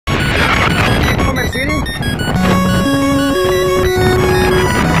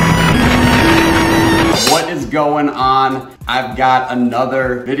going on? I've got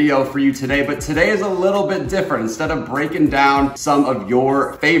another video for you today, but today is a little bit different. Instead of breaking down some of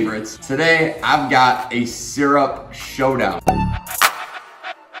your favorites, today I've got a syrup showdown.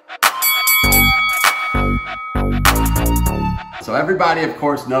 So everybody, of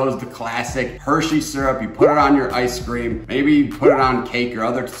course, knows the classic Hershey syrup. You put it on your ice cream, maybe you put it on cake or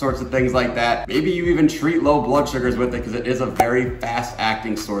other sorts of things like that. Maybe you even treat low blood sugars with it because it is a very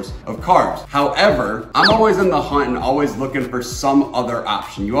fast-acting source of carbs. However, I'm always in the hunt and always looking for some other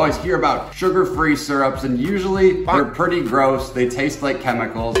option. You always hear about sugar-free syrups, and usually they're pretty gross. They taste like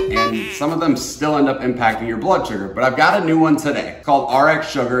chemicals, and some of them still end up impacting your blood sugar. But I've got a new one today. It's called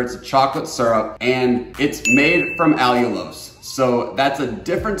RxSugar. It's a chocolate syrup, and it's made from allulose. So that's a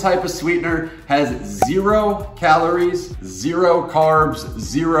different type of sweetener, has 0 calories, 0 carbs,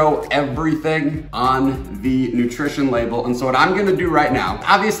 0 everything on the nutrition label. And so what I'm gonna do right now,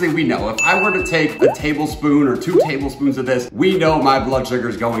 obviously we know if I were to take a tablespoon or 2 tablespoons of this, we know my blood sugar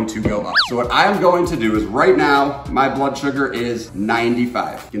is going to go up. So what I'm going to do is right now, my blood sugar is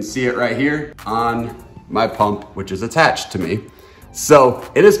 95. You can see it right here on my pump, which is attached to me. So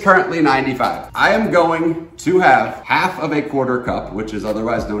it is currently 95. I am going to have half of a quarter cup, which is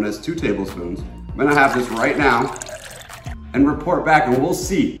otherwise known as 2 tablespoons. I'm gonna have this right now and report back, and we'll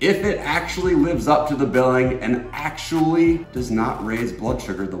see if it actually lives up to the billing and actually does not raise blood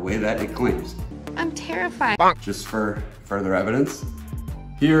sugar the way that it claims. I'm terrified. Just for further evidence,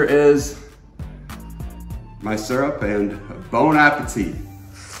 here is my syrup, and bon appetit.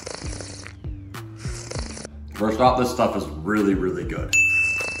 First off, this stuff is really, really good.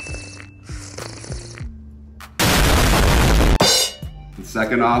 And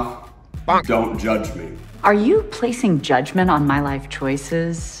second off, don't judge me. Are you placing judgment on my life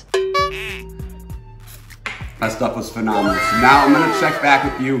choices? That stuff was phenomenal. So now I'm gonna check back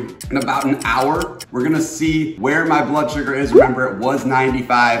with you in about an hour. We're gonna see where my blood sugar is. Remember, it was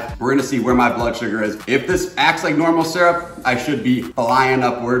 95. We're gonna see where my blood sugar is. If this acts like normal syrup, I should be flying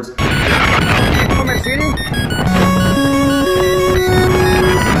upwards. If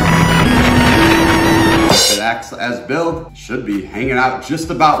it acts as billed, should be hanging out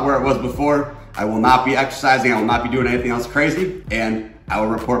just about where it was before. I will not be exercising, I will not be doing anything else crazy, and I will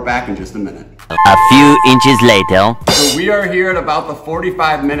report back in just a minute. A few inches later. So we are here at about the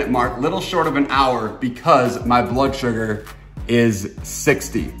 45-minute mark, little short of an hour, because my blood sugar is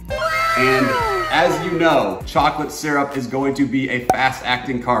 60. And as you know, chocolate syrup is going to be a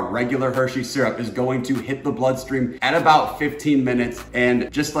fast-acting carb. Regular Hershey syrup is going to hit the bloodstream at about 15 minutes.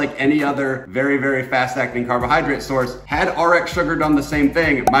 And just like any other very, very fast-acting carbohydrate source, had RxSugar done the same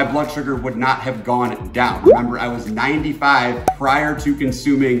thing, my blood sugar would not have gone down. Remember, I was 95 prior to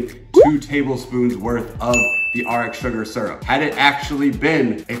consuming 2 tablespoons worth of the RxSugar syrup. Had it actually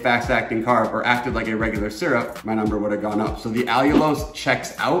been a fast-acting carb or acted like a regular syrup, my number would have gone up. So the allulose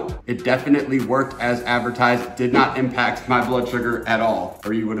checks out. It definitely worked as advertised, did not impact my blood sugar at all,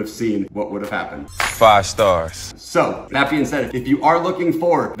 or you would have seen what would have happened. 5 stars. So that being said, if you are looking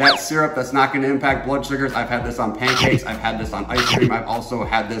for that syrup that's not gonna impact blood sugars, I've had this on pancakes, I've had this on ice cream, I've also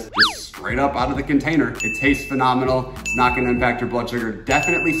had this just straight up out of the container. It tastes phenomenal. It's not gonna impact your blood sugar.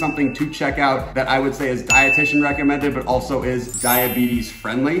 Definitely something to check out that I would say is dietitian recommended, but also is diabetes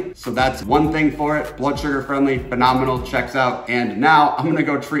friendly. So that's one thing for it. Blood sugar friendly, phenomenal, checks out. And now I'm gonna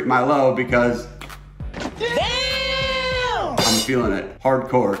go treat my low because I'm feeling it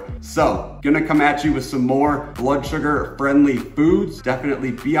hardcore. So gonna come at you with some more blood sugar friendly foods.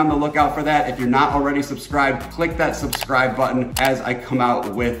 Definitely be on the lookout for that. If you're not already subscribed, click that subscribe button as I come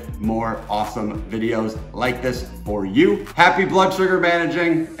out with more awesome videos like this for you. Happy blood sugar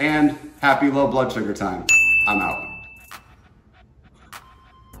managing and happy low blood sugar time. I'm out.